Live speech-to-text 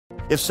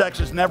If sex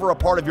is never a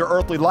part of your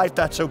earthly life,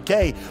 that's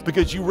okay,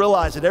 because you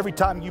realize that every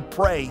time you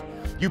pray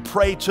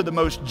to the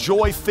most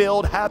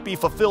joy-filled, happy,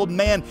 fulfilled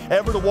man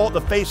ever to walk the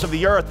face of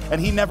the earth,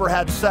 and he never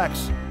had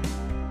sex.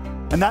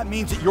 And that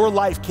means that your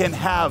life can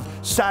have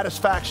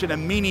satisfaction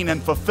and meaning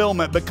and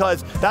fulfillment,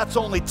 because that's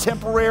only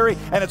temporary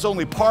and it's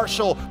only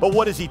partial, but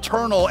what is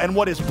eternal and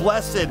what is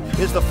blessed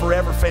is the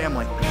forever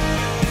family.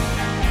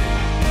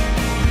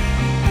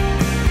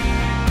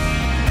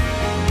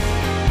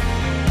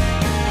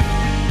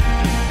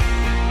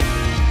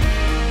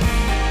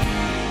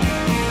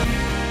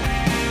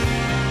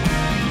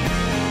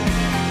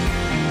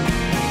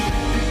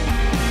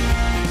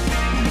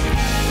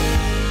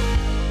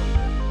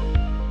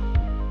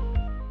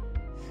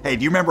 Hey,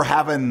 do you remember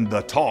having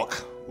the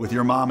talk with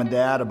your mom and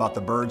dad about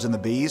the birds and the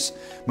bees?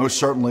 Most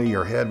certainly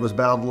your head was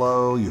bowed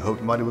low, you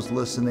hoped nobody was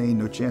listening,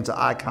 no chance of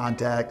eye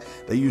contact.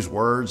 They use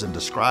words and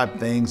describe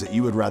things that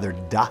you would rather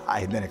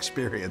die than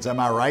experience.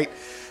 Am I right?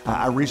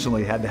 I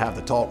recently had to have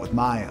the talk with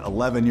my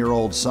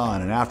 11-year-old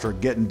son, and after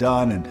getting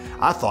done, and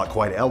I thought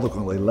quite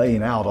eloquently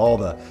laying out all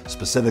the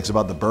specifics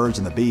about the birds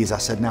and the bees, I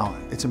said, now,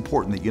 it's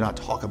important that you not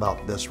talk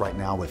about this right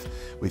now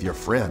with your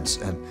friends.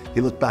 And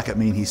he looked back at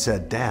me and he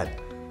said, Dad,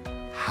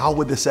 how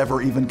would this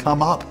ever even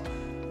come up?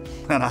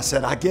 And I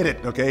said, I get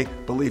it, okay?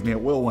 Believe me,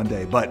 it will one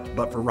day, but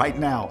for right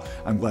now,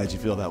 I'm glad you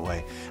feel that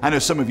way. I know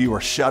some of you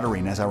are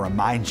shuddering as I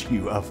remind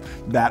you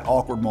of that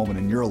awkward moment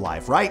in your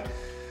life, right?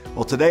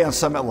 Well, today on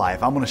Summit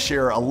Life, I'm going to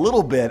share a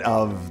little bit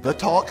of the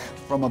talk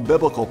from a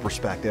biblical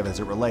perspective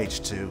as it relates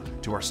to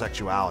our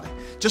sexuality.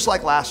 Just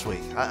like last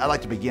week, I'd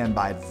like to begin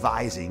by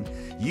advising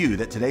you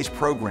that today's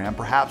program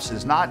perhaps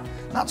is not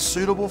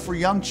suitable for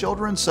young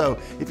children, so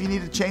if you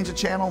need to change the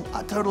channel,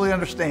 I totally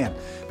understand.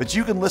 But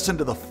you can listen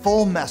to the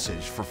full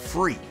message for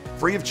free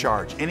of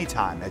charge,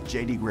 anytime at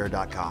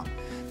jdgreer.com.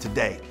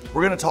 Today,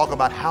 we're going to talk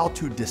about how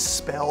to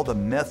dispel the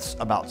myths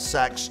about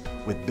sex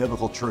with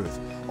biblical truth.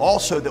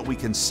 Also, that we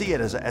can see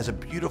it as a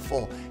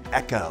beautiful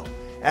echo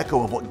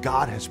of what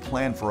God has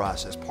planned for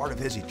us as part of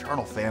His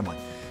eternal family.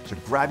 So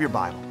grab your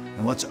Bible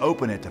and let's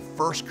open it to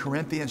 1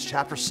 Corinthians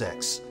chapter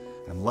 6,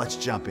 and let's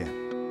jump in.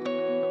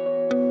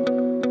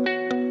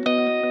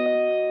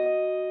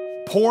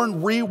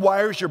 Porn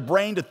rewires your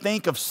brain to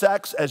think of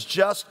sex as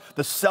just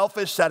the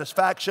selfish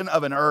satisfaction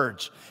of an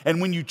urge.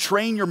 And when you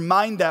train your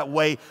mind that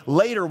way,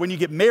 later when you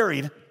get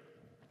married,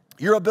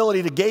 your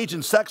ability to engage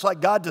in sex like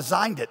God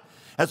designed it,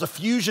 as a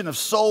fusion of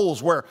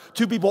souls where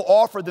two people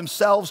offer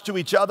themselves to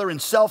each other in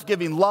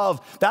self-giving love,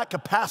 that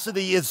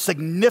capacity is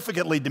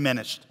significantly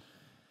diminished.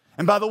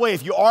 And by the way,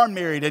 if you are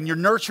married and you're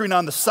nurturing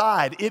on the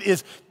side, it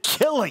is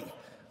killing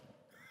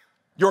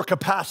your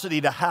capacity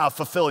to have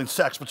fulfilling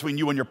sex between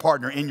you and your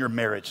partner in your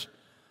marriage.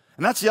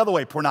 And that's the other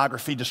way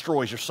pornography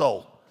destroys your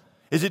soul,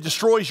 is it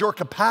destroys your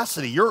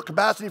capacity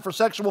for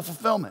sexual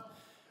fulfillment.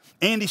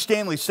 Andy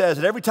Stanley says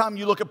that every time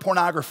you look at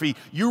pornography,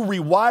 you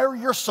rewire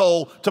your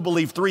soul to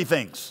believe three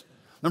things.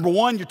 Number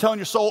one, you're telling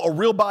your soul a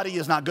real body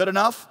is not good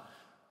enough.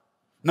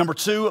 Number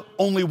two,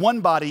 only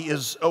one body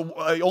is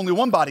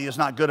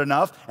not good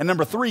enough. And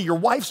number three, your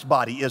wife's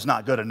body is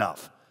not good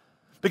enough.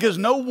 Because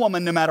no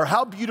woman, no matter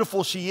how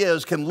beautiful she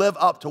is, can live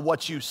up to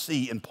what you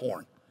see in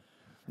porn.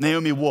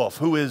 Naomi Wolf,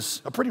 who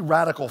is a pretty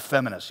radical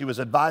feminist, she was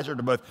advisor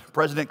to both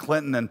President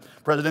Clinton and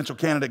presidential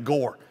candidate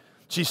Gore.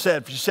 She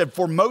said,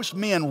 for most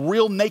men,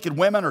 real naked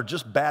women are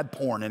just bad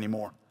porn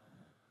anymore.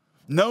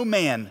 No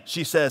man,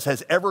 she says,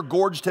 has ever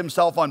gorged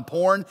himself on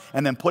porn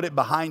and then put it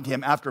behind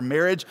him after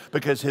marriage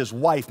because his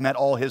wife met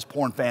all his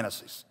porn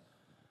fantasies.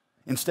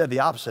 Instead, the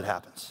opposite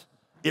happens.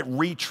 It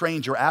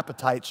retrains your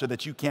appetite so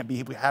that you can't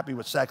be happy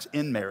with sex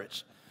in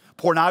marriage.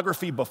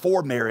 Pornography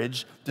before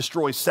marriage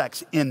destroys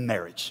sex in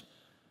marriage.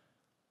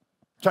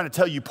 I'm trying to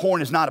tell you,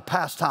 porn is not a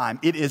pastime.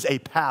 It is a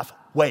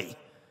pathway.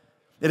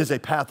 It is a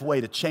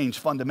pathway to change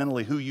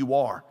fundamentally who you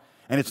are.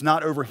 And it's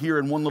not over here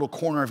in one little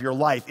corner of your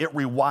life. It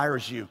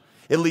rewires you.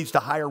 It leads to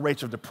higher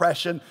rates of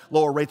depression,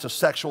 lower rates of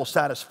sexual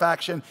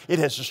satisfaction. It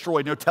has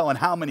destroyed no telling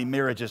how many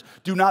marriages.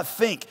 Do not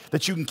think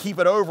that you can keep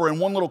it over in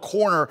one little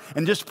corner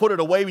and just put it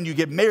away when you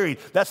get married.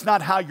 That's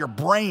not how your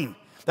brain,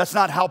 that's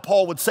not how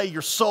Paul would say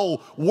your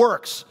soul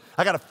works.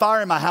 I got a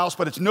fire in my house,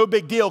 but it's no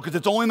big deal because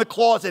it's only in the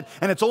closet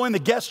and it's only in the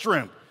guest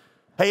room.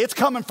 Hey, it's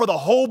coming for the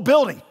whole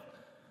building.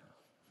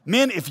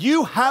 Men, if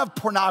you have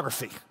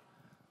pornography,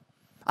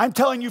 I'm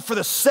telling you, for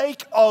the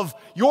sake of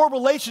your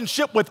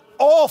relationship with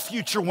all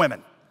future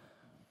women,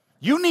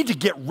 you need to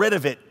get rid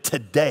of it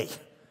today.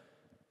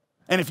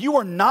 And if you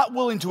are not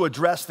willing to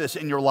address this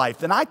in your life,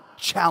 then I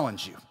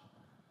challenge you.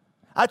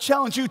 I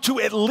challenge you to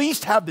at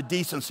least have the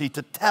decency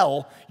to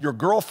tell your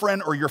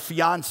girlfriend or your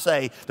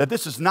fiance that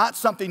this is not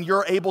something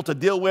you're able to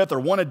deal with or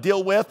want to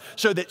deal with,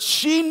 so that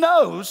she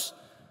knows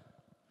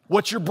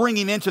what you're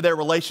bringing into their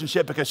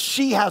relationship, because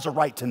she has a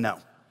right to know.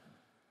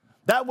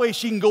 That way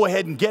she can go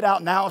ahead and get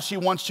out now if she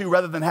wants to,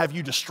 rather than have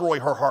you destroy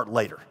her heart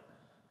later.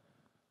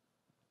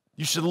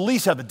 You should at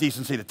least have the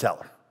decency to tell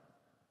her.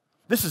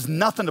 This is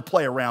nothing to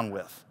play around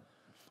with.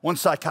 One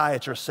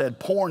psychiatrist said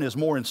porn is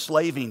more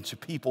enslaving to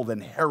people than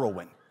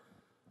heroin,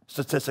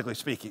 statistically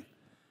speaking.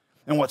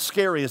 And what's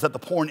scary is that the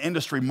porn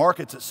industry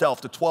markets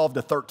itself to 12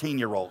 to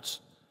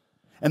 13-year-olds.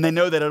 And they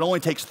know that it only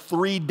takes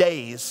 3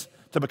 days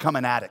to become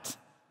an addict.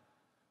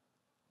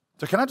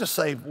 So can I just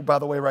say, by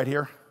the way, right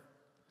here,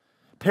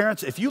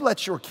 parents, if you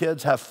let your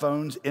kids have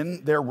phones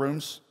in their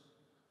rooms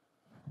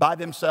by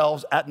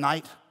themselves at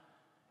night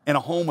in a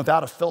home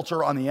without a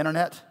filter on the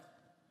internet,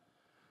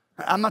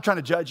 I'm not trying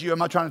to judge you. I'm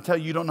not trying to tell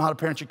you you don't know how to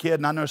parent your kid,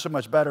 and I know so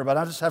much better, but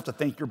I just have to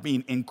think you're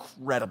being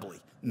incredibly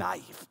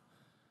naive.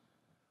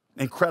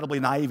 Incredibly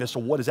naive as to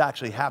what is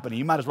actually happening.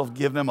 You might as well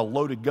give them a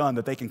loaded gun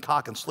that they can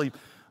cock and sleep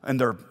and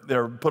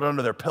they're put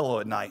under their pillow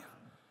at night.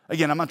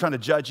 Again, I'm not trying to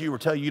judge you or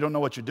tell you you don't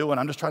know what you're doing.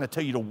 I'm just trying to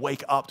tell you to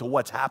wake up to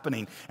what's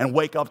happening and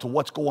wake up to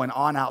what's going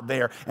on out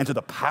there and to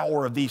the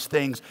power of these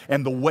things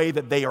and the way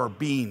that they are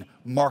being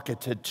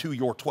marketed to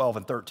your 12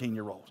 and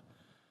 13-year-old.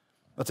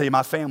 I'll tell you,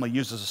 my family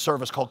uses a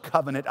service called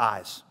Covenant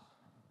Eyes.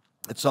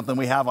 It's something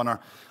we have on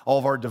all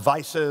of our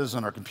devices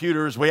and our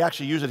computers. We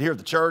actually use it here at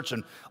the church,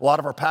 and a lot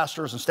of our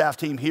pastors and staff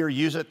team here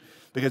use it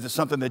because it's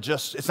something that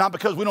it's not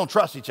because we don't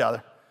trust each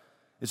other.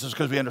 It's just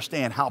because we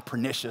understand how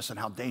pernicious and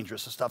how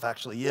dangerous this stuff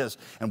actually is,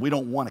 and we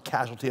don't want a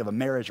casualty of a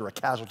marriage or a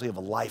casualty of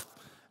a life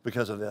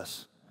because of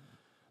this.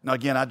 Now,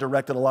 again, I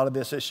directed a lot of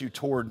this issue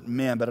toward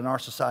men, but in our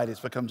society,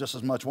 it's become just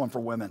as much one for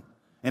women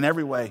in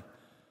every way.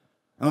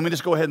 And let me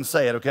just go ahead and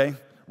say it, okay?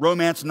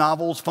 Romance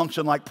novels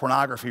function like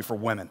pornography for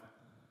women.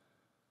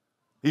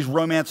 These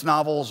romance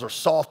novels are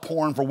soft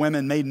porn for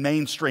women made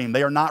mainstream.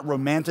 They are not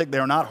romantic. They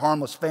are not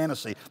harmless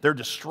fantasy. They're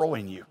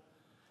destroying you.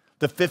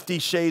 The 50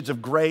 Shades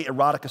of Grey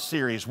erotica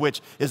series, which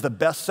is the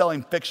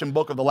best-selling fiction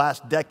book of the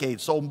last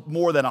decade, sold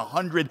more than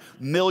 100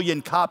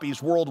 million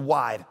copies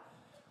worldwide.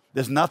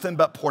 There's nothing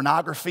but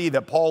pornography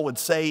that Paul would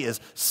say is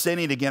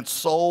sinning against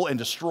soul and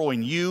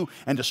destroying you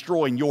and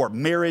destroying your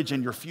marriage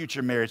and your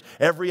future marriage.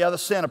 Every other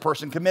sin a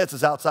person commits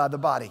is outside the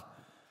body,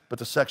 but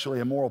the sexually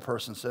immoral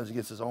person sins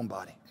against his own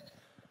body.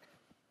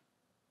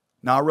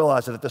 Now, I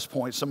realize that at this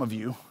point, some of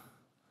you,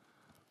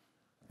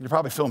 you're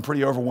probably feeling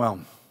pretty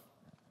overwhelmed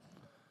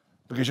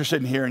because you're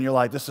sitting here and you're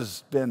like, this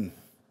has been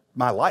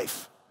my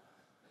life,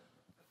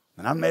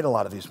 and I've made a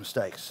lot of these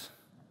mistakes.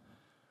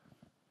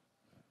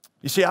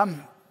 You see,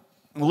 I'm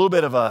in a little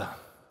bit of a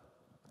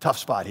tough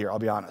spot here, I'll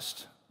be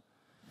honest,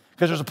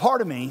 because there's a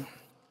part of me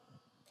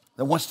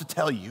that wants to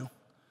tell you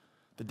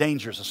the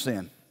dangers of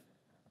sin,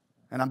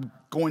 and I'm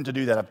going to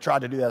do that. I've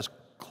tried to do that as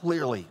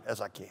clearly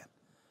as I can.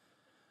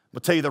 I'll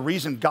tell you the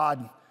reason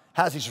God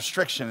has these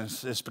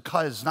restrictions is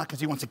because, not because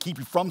he wants to keep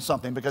you from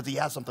something, because he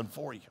has something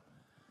for you.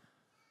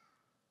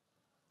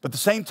 But at the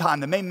same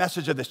time, the main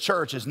message of this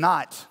church is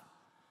not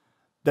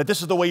that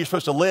this is the way you're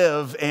supposed to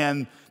live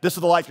and this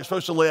is the life you're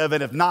supposed to live,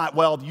 and if not,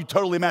 well, you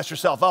totally mess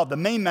yourself up. The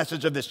main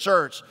message of this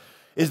church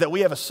is that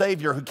we have a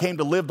Savior who came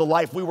to live the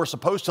life we were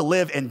supposed to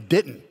live and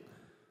didn't.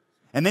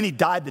 And then he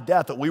died the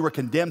death that we were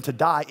condemned to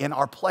die in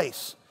our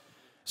place.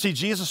 See,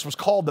 Jesus was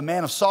called the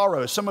man of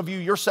sorrows. Some of you,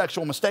 your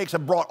sexual mistakes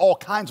have brought all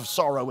kinds of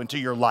sorrow into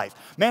your life.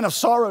 Man of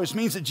sorrows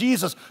means that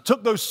Jesus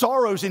took those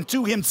sorrows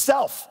into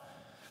himself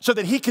so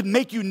that he could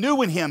make you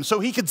new in him, so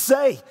he could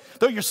say,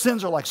 though your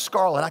sins are like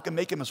scarlet, I can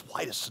make them as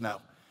white as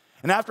snow.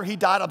 And after he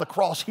died on the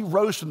cross, he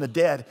rose from the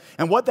dead.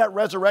 And what that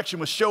resurrection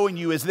was showing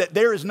you is that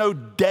there is no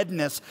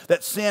deadness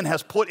that sin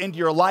has put into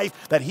your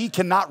life that he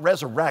cannot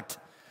resurrect.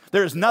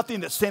 There is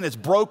nothing that sin has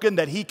broken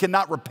that he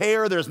cannot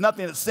repair. There is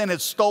nothing that sin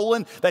has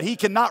stolen that he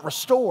cannot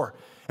restore.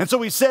 And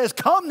so he says,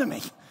 come to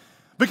me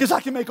because I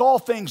can make all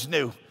things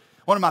new.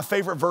 One of my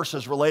favorite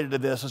verses related to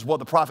this is what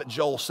the prophet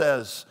Joel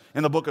says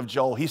in the book of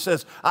Joel. He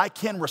says, I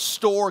can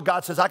restore,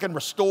 God says, I can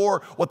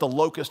restore what the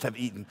locusts have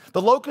eaten.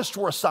 The locusts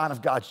were a sign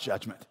of God's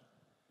judgment.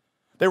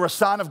 They were a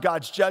sign of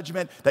God's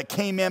judgment that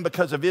came in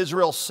because of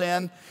Israel's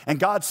sin. And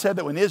God said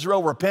that when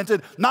Israel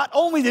repented, not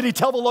only did he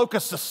tell the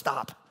locusts to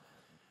stop,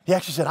 he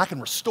actually said, I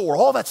can restore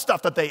all that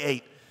stuff that they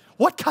ate.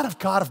 What kind of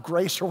God of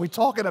grace are we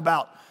talking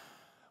about?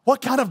 What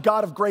kind of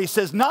God of grace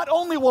says, not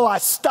only will I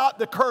stop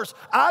the curse,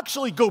 I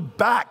actually go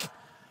back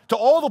to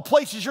all the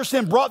places your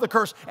sin brought the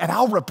curse, and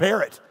I'll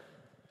repair it.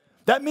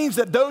 That means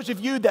that those of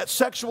you that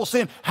sexual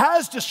sin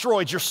has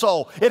destroyed your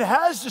soul, it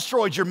has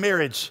destroyed your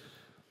marriage.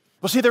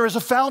 Well, see, there is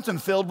a fountain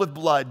filled with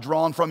blood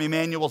drawn from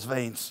Emmanuel's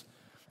veins,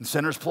 and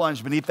sinners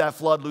plunged beneath that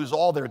flood lose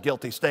all their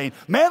guilty stain.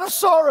 Man of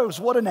sorrows,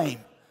 what a name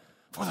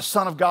for the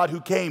Son of God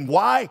who came.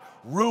 Why?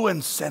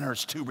 Ruin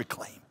sinners to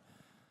reclaim.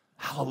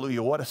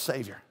 Hallelujah, what a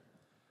Savior.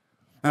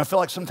 And I feel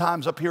like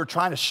sometimes up here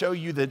trying to show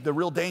you the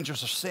real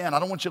dangers of sin, I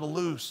don't want you to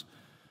lose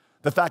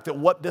the fact that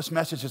what this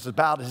message is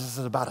about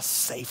a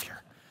Savior.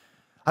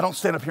 I don't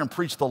stand up here and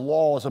preach the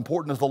law, as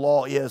important as the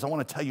law is. I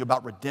want to tell you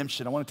about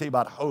redemption. I want to tell you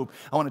about hope.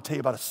 I want to tell you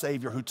about a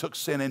Savior who took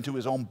sin into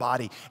his own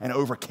body and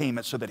overcame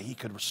it so that he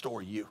could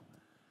restore you.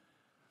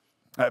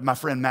 My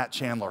friend Matt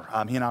Chandler,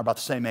 he and I are about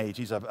the same age.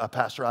 He's a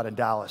pastor out in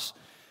Dallas.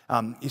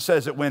 He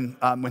says that when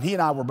he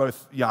and I were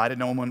both young, I didn't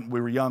know him when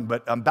we were young,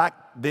 but back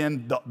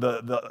then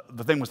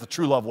the thing was the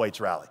True Love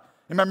Weights rally.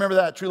 Anybody remember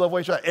that True Love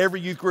Weights rally?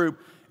 Every youth group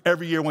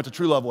every year went to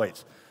True Love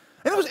Weights.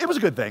 And it was a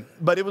good thing,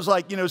 but it was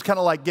like, it was kind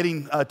of like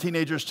getting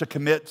teenagers to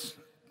commit,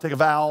 take a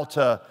vow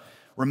to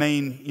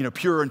remain,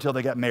 pure until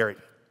they got married.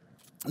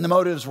 And the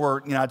motives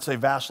were, I'd say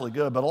vastly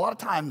good, but a lot of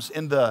times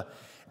in the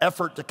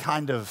effort to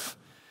kind of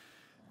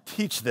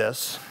teach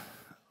this,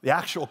 the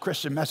actual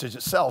Christian message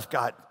itself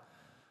got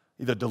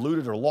either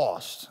diluted or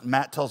lost.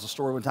 Matt tells a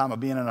story one time of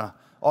being in an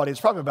audience,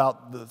 probably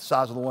about the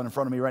size of the one in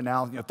front of me right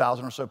now,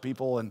 1,000 or so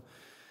people, and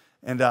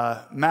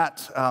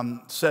Matt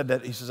said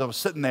that, he says, I was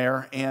sitting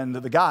there, and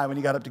the guy, when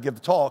he got up to give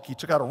the talk, he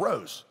took out a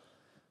rose,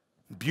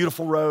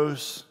 beautiful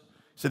rose.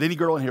 He said, any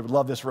girl in here would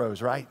love this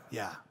rose, right?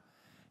 Yeah.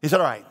 He said,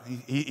 all right.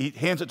 He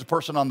hands it to the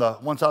person on the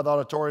one side of the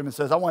auditorium and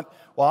says,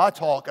 while I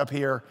talk up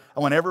here, I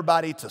want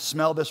everybody to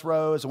smell this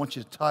rose. I want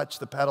you to touch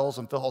the petals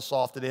and feel how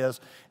soft it is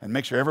and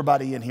make sure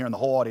everybody in here in the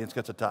whole audience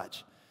gets a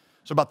touch.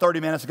 So about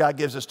 30 minutes, the guy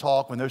gives his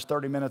talk. When those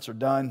 30 minutes are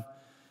done,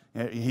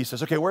 he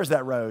says, okay, where's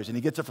that rose? And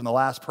he gets it from the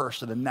last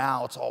person, and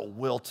now it's all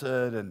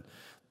wilted and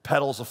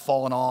petals have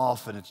fallen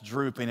off and it's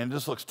drooping and it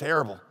just looks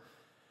terrible.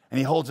 And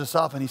he holds this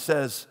up and he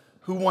says,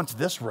 who wants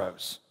this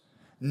rose?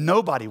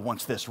 Nobody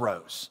wants this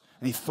rose.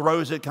 And he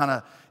throws it kind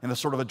of in a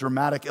sort of a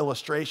dramatic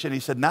illustration. He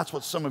said, and that's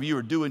what some of you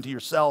are doing to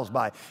yourselves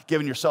by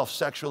giving yourself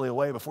sexually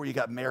away before you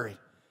got married.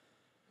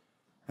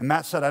 And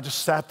Matt said, I just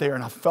sat there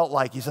and I felt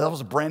like, he said, I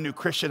was a brand new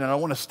Christian and I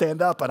want to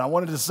stand up and I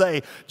wanted to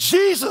say,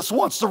 Jesus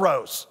wants the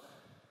rose.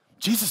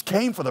 Jesus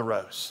came for the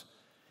rose.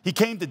 He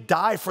came to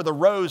die for the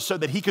rose so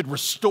that he could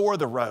restore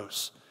the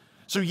rose.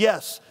 So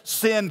yes,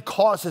 sin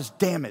causes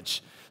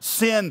damage.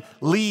 Sin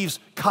leaves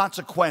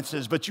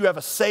consequences, but you have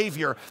a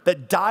Savior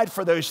that died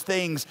for those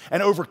things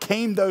and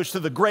overcame those to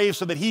the grave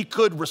so that he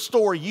could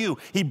restore you.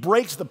 He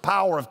breaks the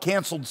power of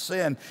canceled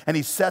sin and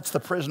he sets the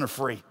prisoner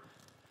free.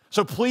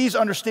 So please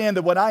understand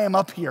that when I am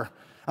up here,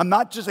 I'm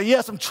not just saying,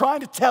 yes, I'm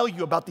trying to tell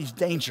you about these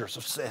dangers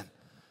of sin,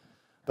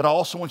 but I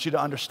also want you to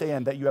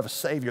understand that you have a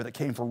Savior that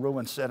came for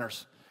ruined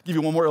sinners. I'll give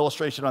you one more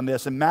illustration on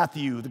this. In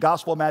Matthew, the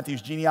Gospel of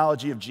Matthew's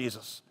genealogy of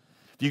Jesus,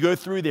 if you go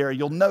through there,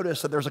 you'll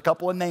notice that there's a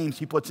couple of names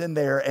he puts in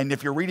there, and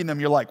if you're reading them,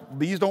 you're like,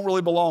 these don't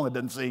really belong, it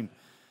doesn't seem.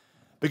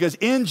 Because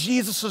in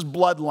Jesus'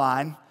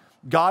 bloodline,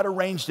 God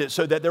arranged it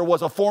so that there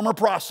was a former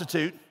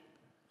prostitute,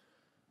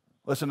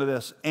 listen to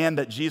this, and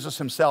that Jesus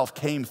himself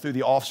came through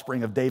the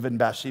offspring of David and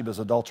Bathsheba's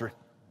adultery.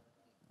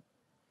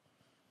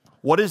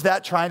 What is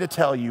that trying to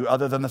tell you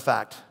other than the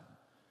fact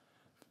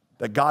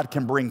that God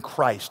can bring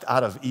Christ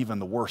out of even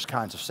the worst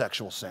kinds of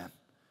sexual sin?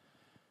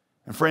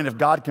 And friend, if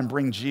God can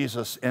bring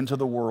Jesus into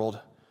the world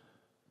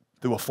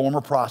through a former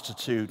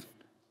prostitute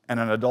and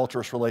an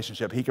adulterous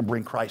relationship, he can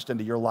bring Christ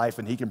into your life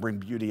and he can bring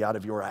beauty out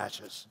of your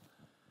ashes.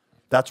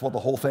 That's what the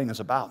whole thing is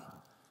about.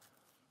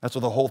 That's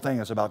what the whole thing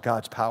is about,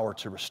 God's power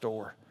to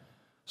restore.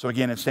 So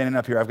again, in standing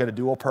up here, I've got a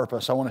dual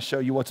purpose. I want to show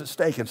you what's at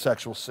stake in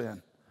sexual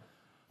sin,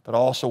 but I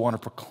also want to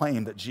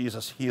proclaim that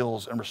Jesus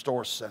heals and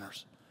restores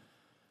sinners.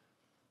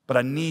 But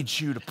I need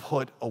you to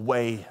put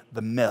away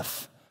the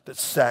myth that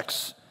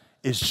sex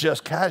is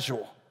just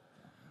casual.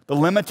 The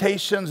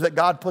limitations that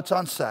God puts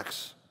on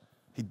sex,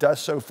 he does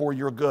so for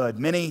your good.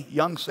 Many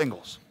young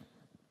singles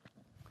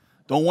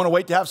don't want to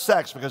wait to have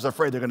sex because they're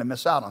afraid they're going to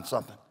miss out on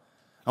something.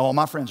 Oh,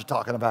 my friends are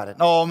talking about it.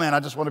 Oh, man, I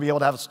just want to be able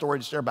to have a story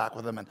to share back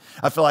with them, and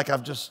I feel like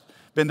I've just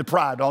been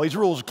deprived. All these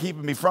rules are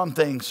keeping me from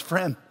things.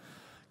 Friend,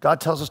 God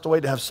tells us to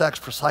wait to have sex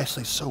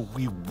precisely so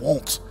we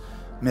won't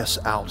miss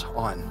out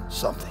on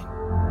something.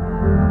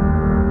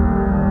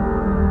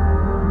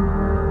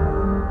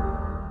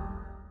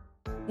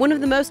 One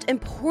of the most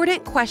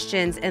important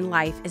questions in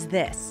life is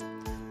this: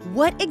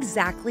 what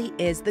exactly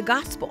is the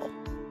gospel?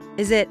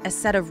 Is it a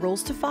set of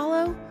rules to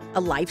follow?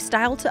 A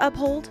lifestyle to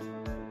uphold?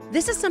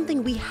 This is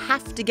something we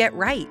have to get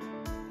right.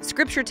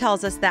 Scripture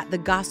tells us that the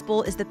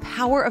gospel is the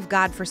power of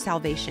God for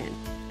salvation.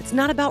 It's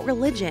not about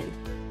religion,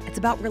 it's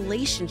about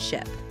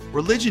relationship.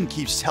 Religion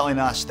keeps telling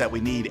us that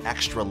we need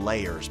extra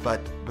layers,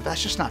 but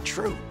that's just not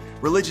true.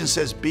 Religion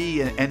says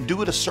be and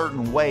do it a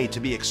certain way to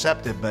be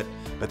accepted, but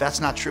that's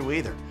not true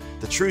either.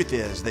 The truth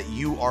is that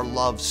you are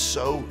loved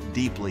so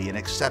deeply and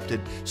accepted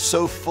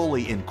so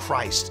fully in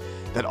Christ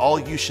that all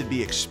you should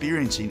be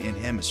experiencing in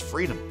him is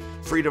freedom.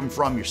 Freedom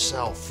from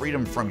yourself,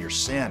 freedom from your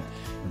sin,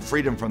 and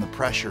freedom from the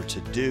pressure to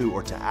do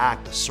or to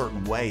act a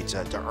certain way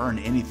to earn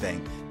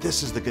anything.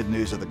 This is the good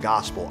news of the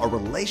gospel, a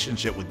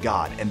relationship with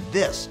God. And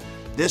this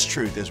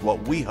truth is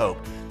what we hope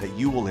that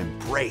you will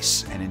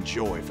embrace and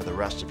enjoy for the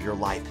rest of your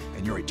life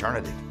and your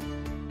eternity.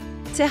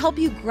 To help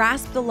you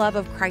grasp the love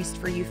of Christ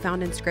for you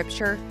found in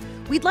Scripture,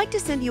 we'd like to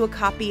send you a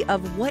copy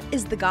of What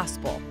is the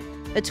Gospel?,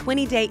 a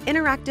 20-day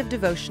interactive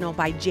devotional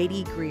by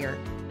J.D. Greer.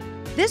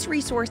 This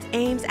resource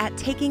aims at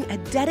taking a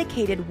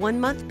dedicated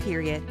 1-month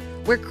period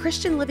where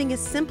Christian living is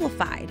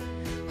simplified,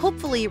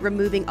 hopefully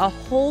removing a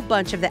whole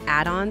bunch of the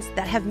add-ons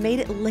that have made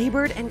it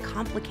labored and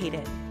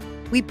complicated.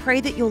 We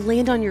pray that you'll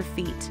land on your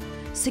feet,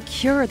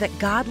 secure that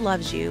God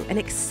loves you and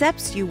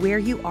accepts you where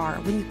you are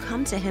when you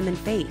come to him in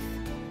faith.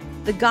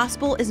 The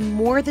gospel is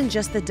more than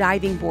just the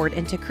diving board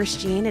into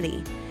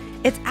Christianity.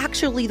 It's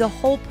actually the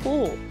whole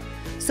pool.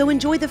 So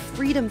enjoy the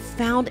freedom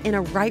found in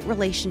a right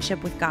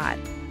relationship with God.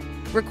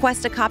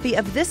 Request a copy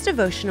of this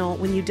devotional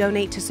when you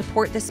donate to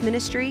support this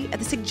ministry at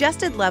the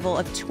suggested level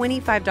of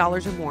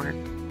 $25 or more.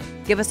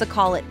 Give us a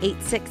call at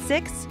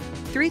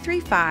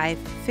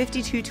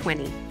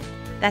 866-335-5220.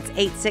 That's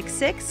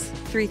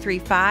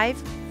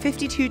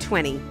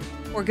 866-335-5220.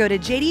 Or go to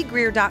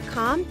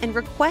jdgreer.com and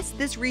request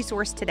this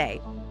resource today.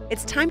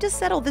 It's time to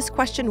settle this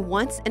question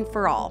once and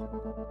for all.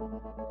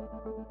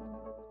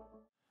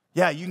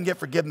 Yeah, you can get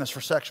forgiveness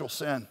for sexual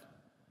sin,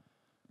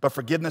 but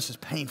forgiveness is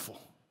painful,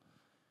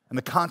 and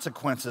the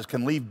consequences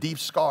can leave deep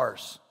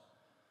scars.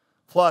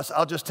 Plus,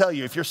 I'll just tell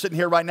you, if you're sitting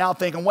here right now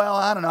thinking, well,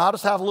 I don't know, I'll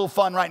just have a little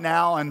fun right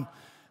now, and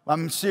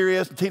I'm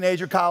serious,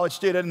 teenager, college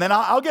student, and then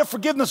I'll get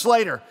forgiveness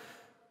later.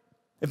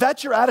 If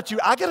that's your attitude,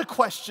 I got to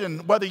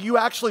question whether you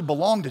actually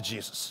belong to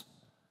Jesus.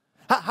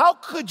 How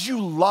could you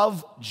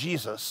love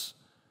Jesus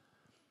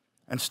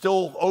and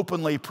still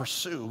openly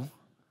pursue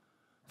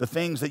the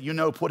things that you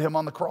know put him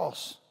on the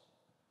cross?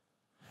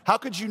 How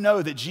could you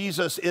know that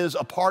Jesus is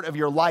a part of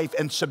your life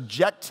and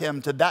subject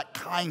him to that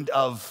kind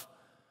of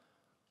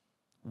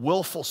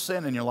willful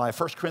sin in your life?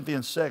 1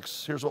 Corinthians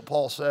 6, here's what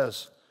Paul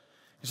says.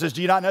 He says,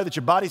 do you not know that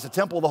your body's a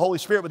temple of the Holy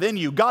Spirit within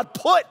you? God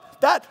put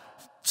that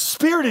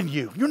spirit in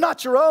you. You're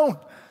not your own.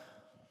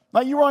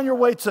 Now, you were on your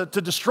way to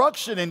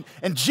destruction,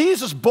 and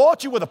Jesus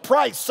bought you with a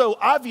price. So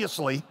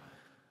obviously,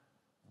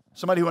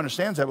 somebody who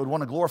understands that would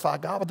want to glorify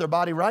God with their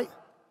body, right?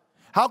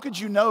 How could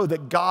you know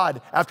that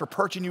God, after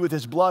purchasing you with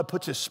his blood,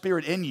 puts his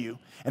spirit in you?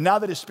 And now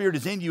that his spirit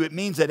is in you, it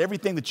means that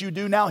everything that you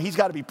do now, he's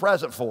got to be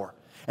present for.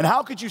 And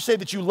how could you say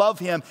that you love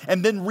him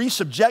and then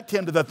resubject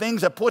him to the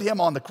things that put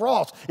him on the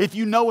cross? If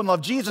you know and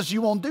love Jesus,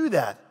 you won't do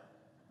that.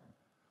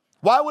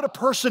 Why would a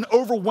person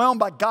overwhelmed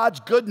by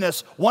God's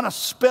goodness want to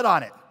spit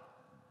on it?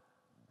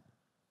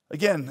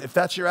 Again, if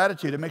that's your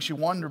attitude, it makes you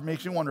wonder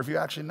if you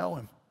actually know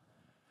him.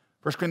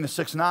 1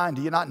 Corinthians 6:9,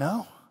 do you not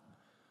know?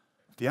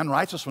 The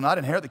unrighteous will not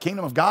inherit the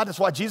kingdom of God. That's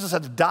why Jesus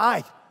had to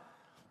die.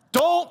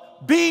 Don't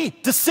be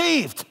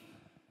deceived.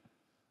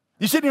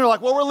 You sit here like,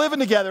 well, we're living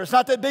together. It's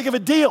not that big of a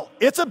deal.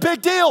 It's a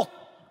big deal.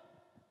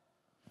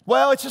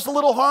 Well, it's just a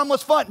little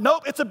harmless fun.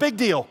 Nope, it's a big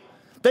deal.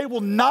 They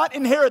will not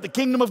inherit the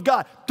kingdom of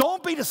God.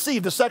 Don't be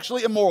deceived. The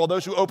sexually immoral,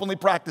 those who openly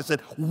practice it,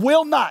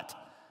 will not.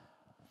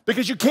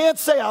 Because you can't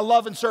say, I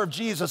love and serve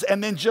Jesus,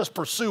 and then just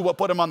pursue what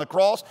put him on the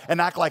cross and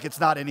act like it's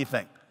not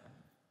anything.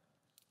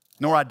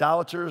 Nor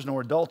idolaters,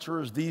 nor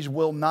adulterers, these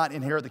will not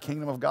inherit the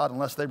kingdom of God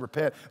unless they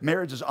repent.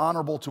 Marriage is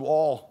honorable to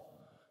all.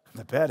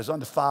 The bed is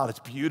undefiled, it's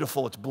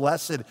beautiful, it's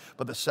blessed,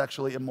 but the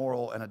sexually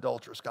immoral and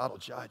adulterous, God will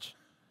judge.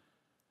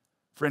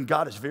 Friend,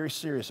 God is very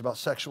serious about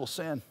sexual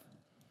sin.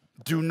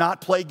 Do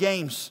not play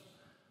games.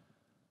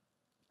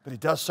 But he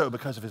does so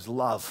because of his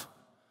love.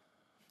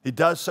 He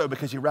does so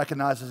because he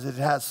recognizes it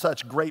has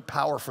such great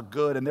power for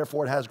good, and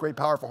therefore it has great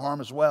power for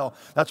harm as well.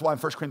 That's why in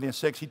 1 Corinthians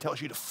 6, he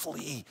tells you to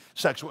flee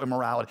sexual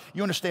immorality.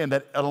 You understand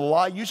that a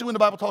lot, usually when the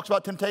Bible talks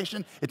about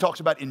temptation, it talks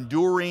about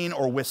enduring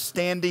or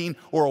withstanding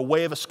or a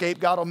way of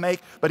escape God will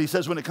make. But he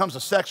says when it comes to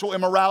sexual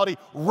immorality,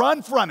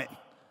 run from it.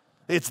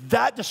 It's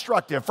that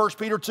destructive. 1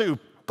 Peter 2,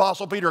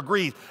 Apostle Peter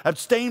agrees.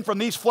 Abstain from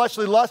these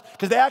fleshly lusts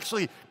because they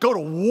actually go to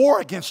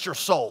war against your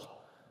soul.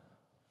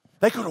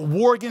 They go to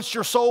war against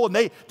your soul, and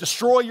they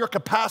destroy your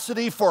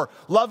capacity for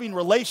loving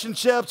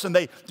relationships, and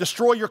they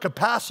destroy your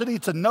capacity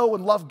to know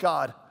and love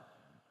God.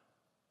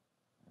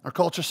 Our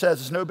culture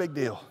says it's no big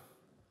deal.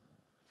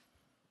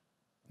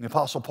 And the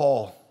Apostle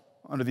Paul,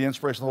 under the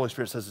inspiration of the Holy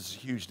Spirit, says it's a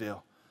huge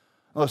deal.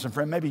 Now listen,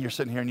 friend, maybe you're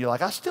sitting here and you're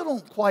like, I just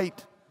don't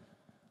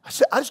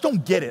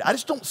get it.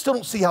 Still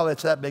don't see how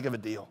it's that big of a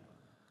deal.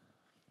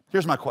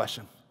 Here's my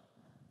question.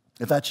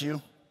 If that's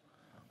you,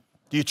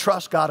 do you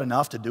trust God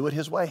enough to do it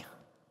his way?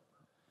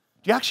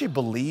 Do you actually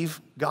believe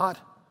God?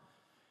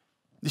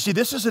 You see,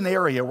 this is an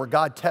area where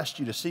God tests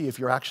you to see if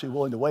you're actually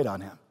willing to wait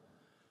on him.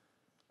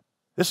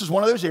 This is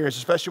one of those areas,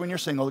 especially when you're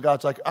single, that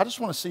God's like, I just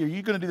want to see, are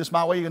you going to do this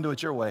my way or are you going to do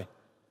it your way?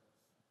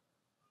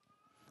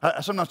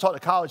 I sometimes talk to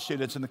college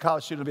students, and the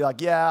college student will be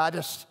like, yeah,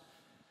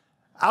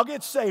 I'll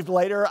get saved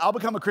later. I'll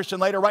become a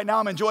Christian later. Right now,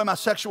 I'm enjoying my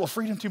sexual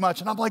freedom too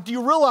much. And I'm like, do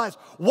you realize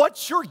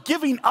what you're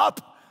giving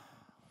up?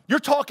 You're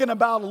talking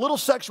about a little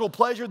sexual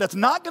pleasure that's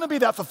not going to be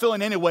that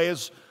fulfilling anyway,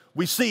 as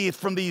we see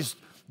from these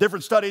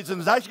different studies, and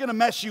it's actually going to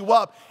mess you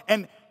up.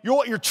 And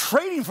what you're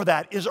trading for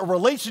that is a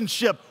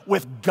relationship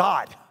with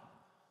God.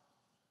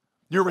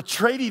 You're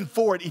trading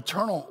for it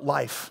eternal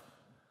life.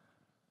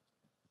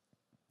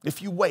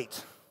 If you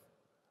wait,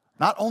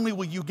 not only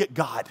will you get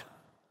God,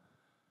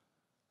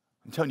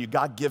 I'm telling you,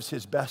 God gives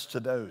his best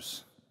to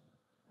those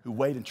who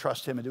wait and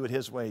trust him and do it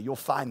his way. You'll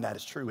find that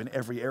is true in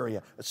every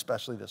area,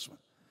 especially this one.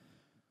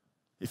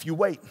 If you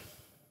wait,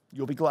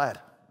 you'll be glad.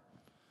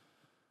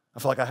 I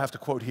feel like I have to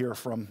quote here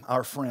from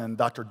our friend,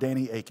 Dr.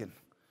 Danny Aiken,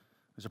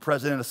 who's the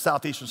president of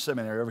Southeastern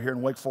Seminary over here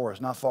in Wake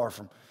Forest, not far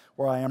from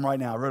where I am right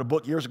now. I wrote a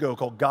book years ago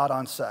called God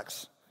on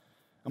Sex.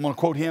 I'm going to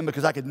quote him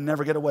because I could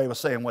never get away with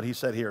saying what he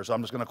said here, so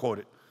I'm just going to quote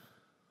it.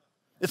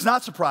 It's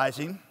not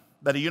surprising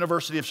that a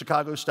University of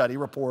Chicago study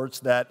reports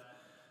that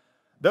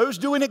those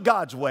doing it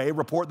God's way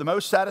report the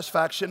most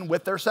satisfaction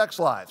with their sex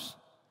lives.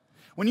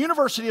 When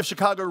University of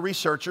Chicago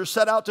researchers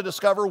set out to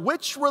discover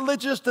which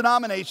religious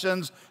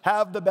denominations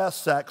have the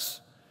best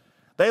sex,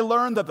 they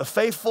learned that the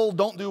faithful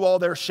don't do all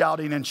their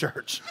shouting in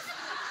church.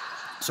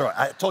 Sorry,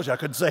 I told you I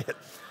couldn't say it.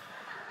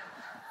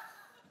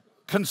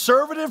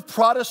 Conservative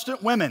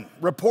Protestant women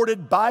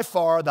reported by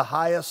far the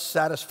highest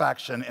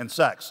satisfaction in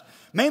sex.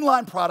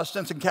 Mainline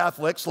Protestants and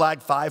Catholics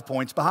lagged 5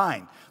 points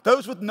behind.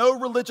 Those with no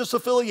religious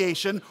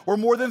affiliation were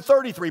more than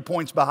 33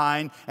 points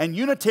behind, and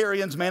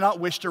Unitarians may not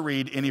wish to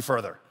read any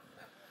further.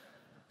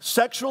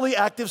 Sexually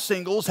active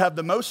singles have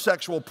the most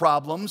sexual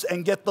problems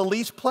and get the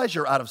least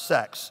pleasure out of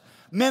sex.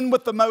 Men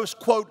with the most,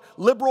 quote,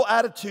 liberal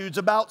attitudes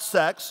about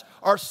sex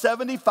are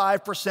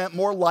 75%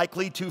 more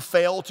likely to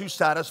fail to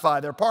satisfy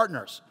their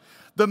partners.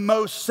 The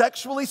most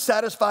sexually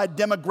satisfied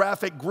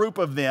demographic group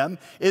of them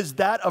is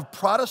that of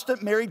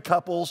Protestant married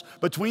couples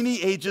between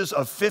the ages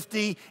of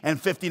 50 and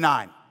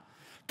 59.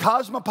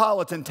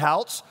 Cosmopolitan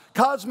touts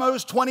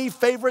Cosmo's 20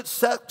 favorite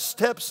sex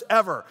tips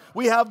ever.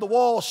 We have the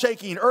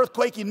wall-shaking,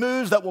 earthquaking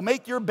moves that will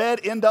make your bed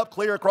end up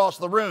clear across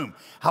the room.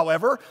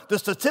 However, the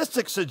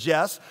statistics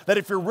suggest that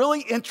if you're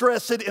really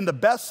interested in the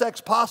best sex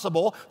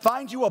possible,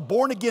 find you a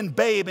born-again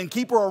babe and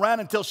keep her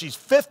around until she's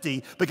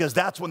 50, because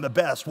that's when the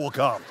best will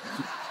come.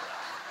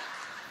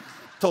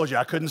 Told you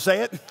I couldn't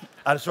say it.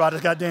 I just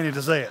got Danny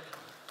to say it.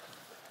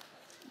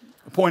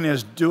 The point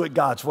is, do it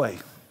God's way.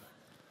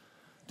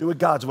 Do it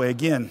God's way.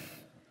 Again,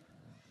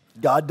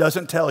 God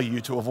doesn't tell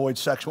you to avoid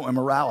sexual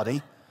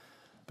immorality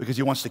because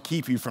he wants to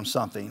keep you from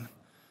something.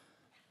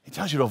 He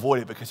tells you to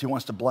avoid it because he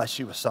wants to bless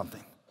you with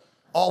something.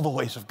 All the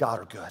ways of God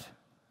are good.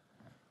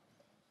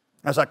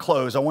 As I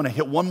close, I want to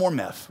hit one more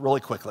myth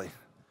really quickly.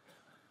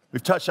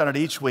 We've touched on it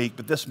each week,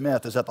 but this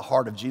myth is at the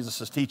heart of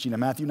Jesus' teaching in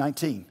Matthew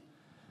 19.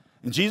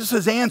 And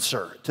Jesus'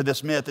 answer to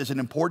this myth is an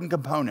important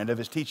component of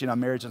his teaching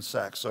on marriage and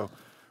sex. So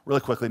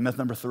really quickly, myth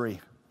number 3.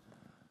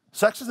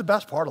 Sex is the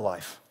best part of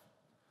life.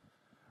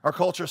 Our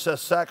culture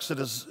says sex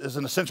is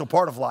an essential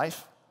part of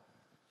life.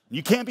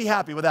 You can't be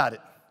happy without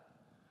it.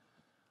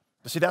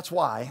 But see, that's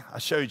why I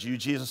showed you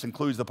Jesus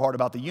includes the part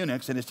about the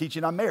eunuchs in his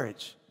teaching on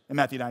marriage in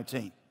Matthew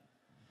 19.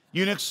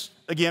 Eunuchs,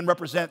 again,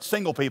 represent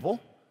single people.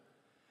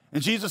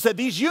 And Jesus said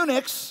these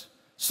eunuchs,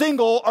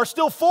 single, are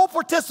still full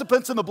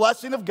participants in the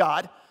blessing of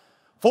God,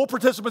 full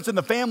participants in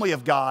the family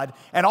of God,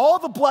 and all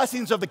the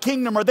blessings of the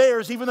kingdom are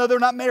theirs even though they're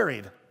not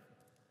married.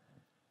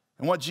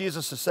 And what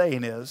Jesus is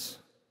saying is,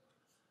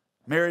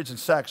 marriage and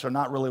sex are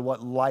not really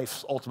what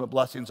life's ultimate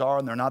blessings are,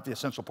 and they're not the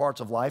essential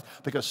parts of life,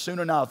 because soon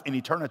enough, in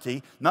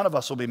eternity, none of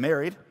us will be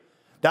married.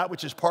 That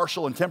which is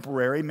partial and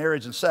temporary,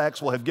 marriage and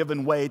sex, will have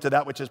given way to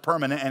that which is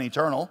permanent and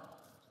eternal,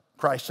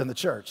 Christ and the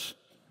church.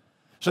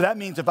 So that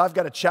means if I've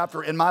got a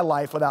chapter in my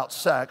life without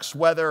sex,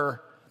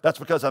 whether that's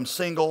because I'm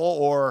single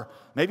or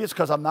maybe it's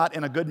because I'm not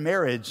in a good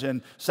marriage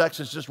and sex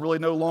is just really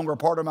no longer a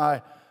part of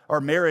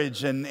our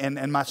marriage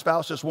and my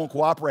spouse just won't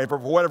cooperate,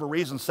 but for whatever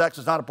reason, sex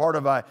is not a part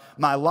of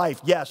my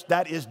life. Yes,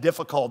 that is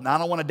difficult, and I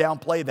don't want to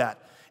downplay that.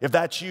 If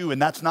that's you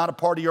and that's not a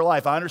part of your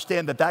life, I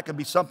understand that that can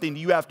be something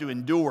you have to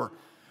endure.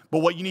 But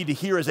what you need to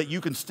hear is that you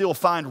can still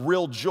find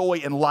real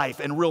joy in life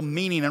and real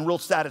meaning and real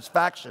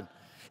satisfaction.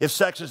 If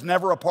sex is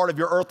never a part of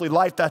your earthly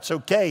life, that's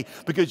okay,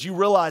 because you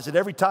realize that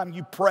every time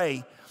you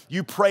pray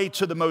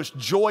to the most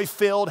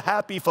joy-filled,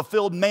 happy,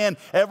 fulfilled man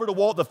ever to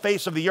walk the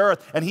face of the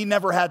earth, and he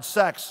never had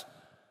sex.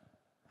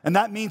 And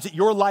that means that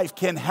your life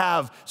can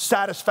have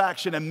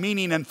satisfaction and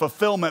meaning and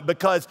fulfillment,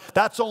 because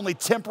that's only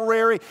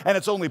temporary and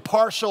it's only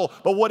partial,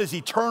 but what is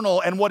eternal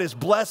and what is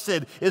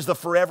blessed is the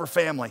forever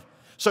family.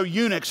 So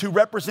eunuchs, who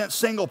represent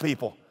single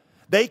people,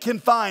 they can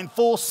find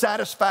full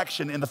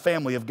satisfaction in the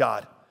family of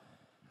God.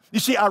 You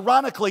see,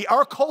 ironically,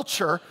 our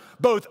culture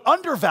both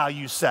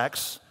undervalues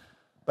sex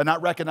by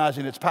not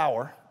recognizing its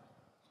power,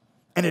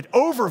 and it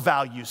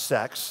overvalues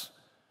sex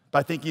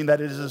by thinking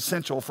that it is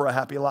essential for a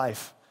happy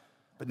life.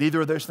 But neither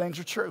of those things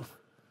are true.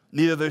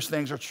 Neither of those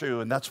things are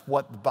true, and that's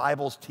what the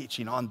Bible's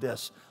teaching on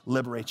this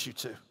liberates you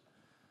to.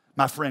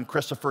 My friend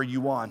Christopher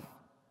Yuan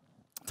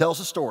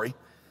tells a story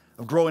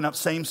of growing up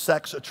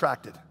same-sex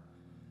attracted.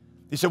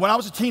 He said, when I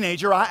was a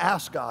teenager, I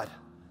asked God,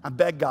 I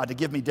begged God to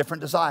give me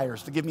different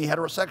desires, to give me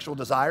heterosexual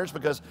desires,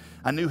 because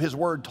I knew his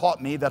word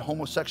taught me that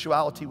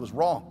homosexuality was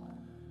wrong.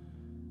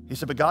 He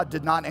said, but God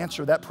did not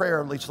answer that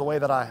prayer, at least the way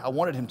that I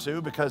wanted him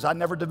to, because I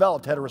never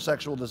developed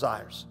heterosexual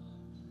desires.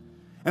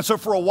 And so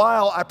for a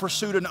while, I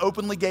pursued an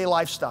openly gay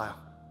lifestyle,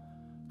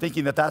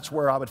 thinking that that's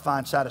where I would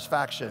find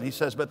satisfaction. He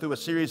says, but through a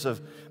series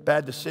of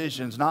bad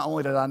decisions, not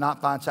only did I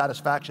not find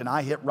satisfaction,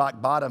 I hit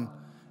rock bottom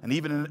and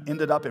even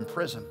ended up in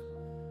prison.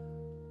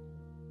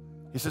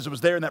 He says, it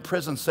was there in that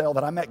prison cell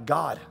that I met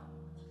God.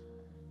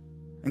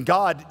 And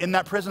God, in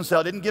that prison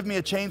cell, didn't give me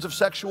a change of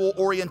sexual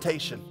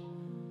orientation.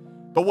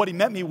 But what he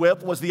met me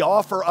with was the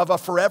offer of a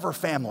forever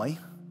family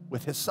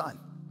with his son.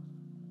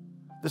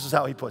 This is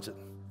how he puts it.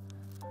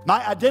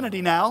 My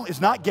identity now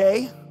is not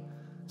gay,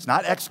 it's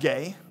not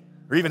ex-gay,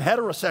 or even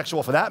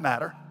heterosexual for that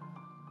matter.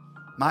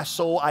 My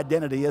sole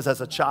identity is as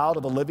a child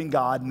of the living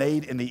God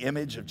made in the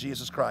image of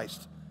Jesus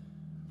Christ.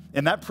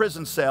 In that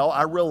prison cell,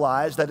 I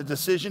realized that a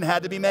decision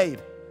had to be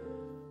made.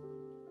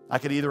 I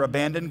could either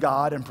abandon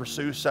God and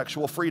pursue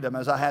sexual freedom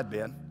as I had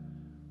been,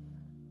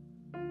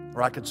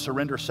 or I could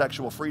surrender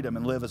sexual freedom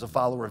and live as a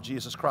follower of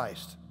Jesus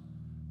Christ.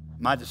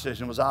 My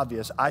decision was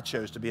obvious. I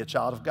chose to be a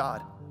child of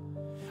God.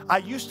 I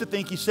used to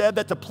think, he said,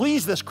 that to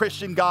please this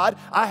Christian God,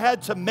 I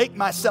had to make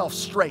myself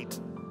straight.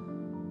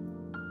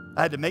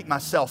 I had to make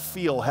myself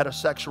feel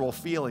heterosexual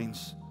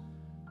feelings.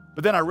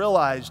 But then I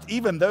realized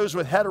even those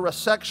with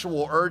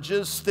heterosexual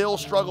urges still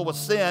struggle with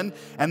sin,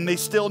 and they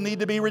still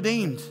need to be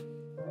redeemed.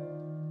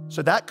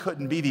 So that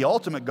couldn't be the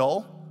ultimate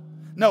goal.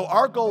 No,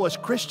 our goal as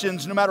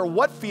Christians, no matter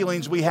what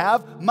feelings we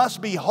have, must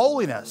be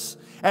holiness.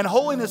 And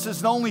holiness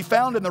is only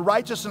found in the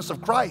righteousness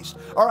of Christ.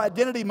 Our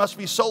identity must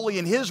be solely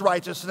in His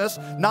righteousness,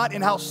 not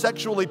in how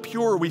sexually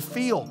pure we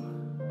feel.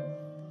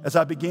 As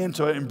I began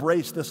to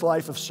embrace this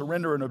life of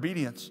surrender and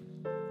obedience,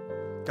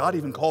 God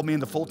even called me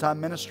into full-time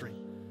ministry.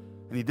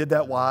 And He did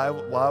that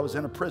while I was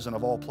in a prison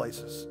of all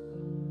places.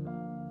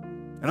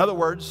 In other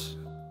words,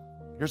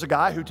 here's a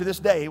guy who to this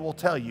day will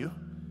tell you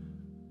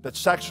that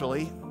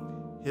sexually,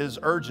 his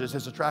urges,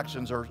 his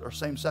attractions are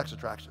same-sex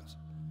attractions.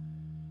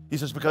 He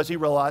says because he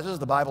realizes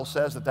the Bible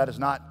says that is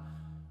not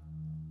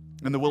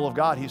in the will of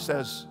God. He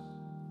says,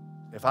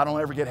 if I don't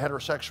ever get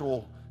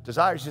heterosexual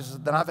desires, he says,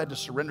 then I've had to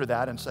surrender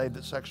that and say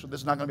that this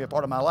is not going to be a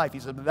part of my life.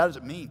 He said, but that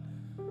doesn't mean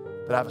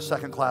that I have a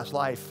second-class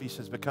life. He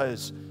says,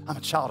 because I'm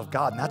a child of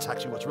God, and that's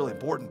actually what's really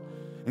important.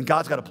 And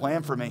God's got a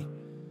plan for me.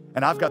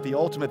 And I've got the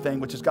ultimate thing,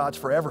 which is God's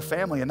forever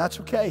family, and that's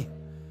okay.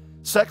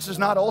 Sex is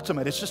not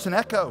ultimate. It's just an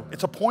echo.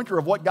 It's a pointer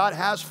of what God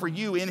has for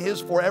you in His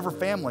forever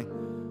family.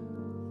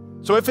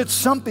 So if it's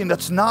something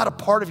that's not a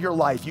part of your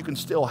life, you can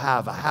still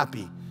have a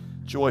happy,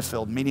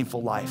 joy-filled,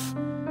 meaningful life.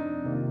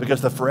 Because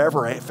the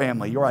forever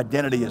family, your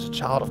identity is a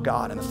child of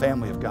God and the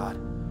family of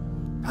God.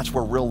 That's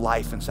where real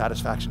life and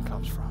satisfaction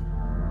comes from.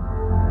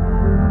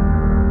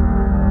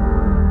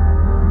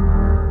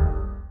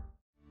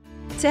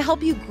 To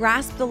help you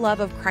grasp the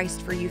love of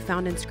Christ for you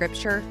found in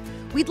Scripture,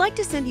 we'd like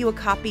to send you a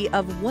copy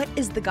of What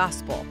is the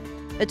Gospel?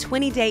 A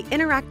 20-day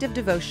interactive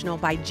devotional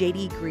by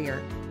J.D.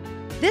 Greer.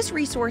 This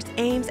resource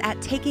aims at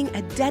taking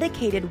a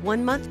dedicated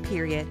one-month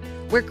period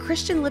where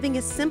Christian living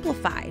is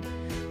simplified,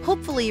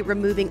 hopefully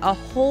removing a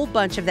whole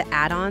bunch of the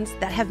add-ons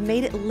that have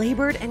made it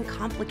labored and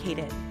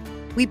complicated.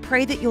 We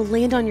pray that you'll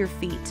land on your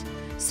feet,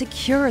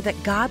 secure that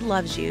God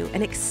loves you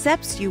and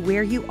accepts you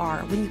where you are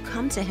when you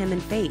come to Him in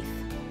faith.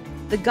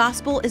 The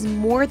gospel is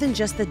more than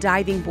just the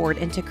diving board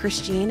into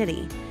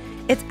Christianity.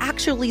 It's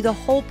actually the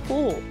whole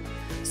pool.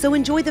 So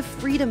enjoy the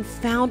freedom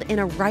found in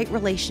a right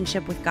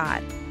relationship with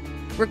God.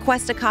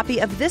 Request a copy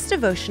of this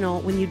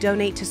devotional when you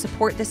donate to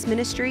support this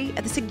ministry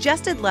at the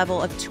suggested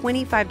level of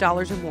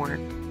 $25 or more.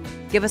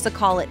 Give us a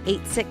call at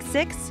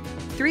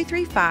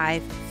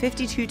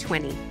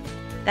 866-335-5220.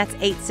 That's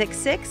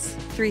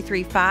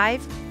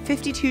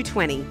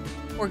 866-335-5220.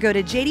 Or go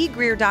to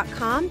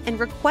jdgreer.com and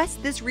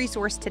request this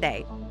resource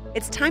today.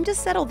 It's time to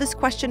settle this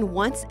question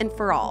once and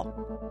for all.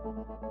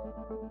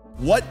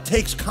 What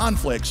takes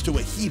conflicts to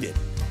a heated,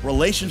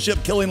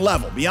 relationship-killing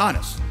level? Be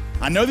honest.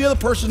 I know the other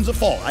person's at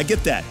fault. I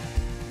get that.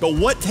 But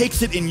what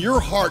takes it in your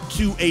heart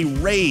to a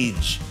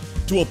rage,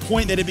 to a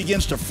point that it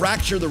begins to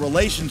fracture the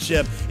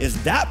relationship,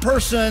 is that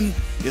person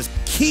is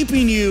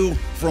keeping you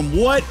from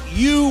what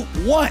you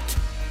want,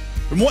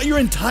 from what you're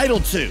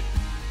entitled to,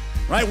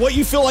 right? What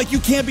you feel like you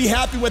can't be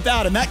happy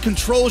without, and that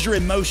controls your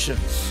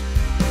emotions.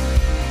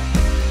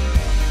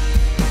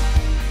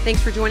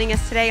 Thanks for joining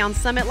us today on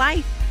Summit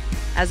Life.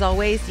 As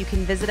always, you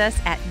can visit us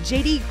at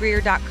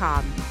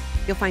jdgreer.com.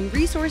 You'll find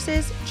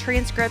resources,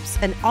 transcripts,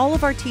 and all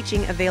of our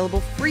teaching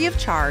available free of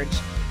charge.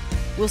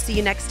 We'll see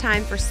you next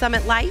time for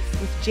Summit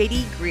Life with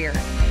J.D. Greer.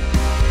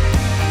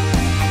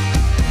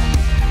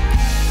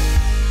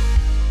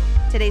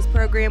 Today's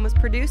program was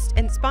produced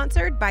and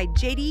sponsored by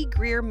J.D.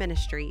 Greer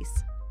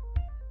Ministries.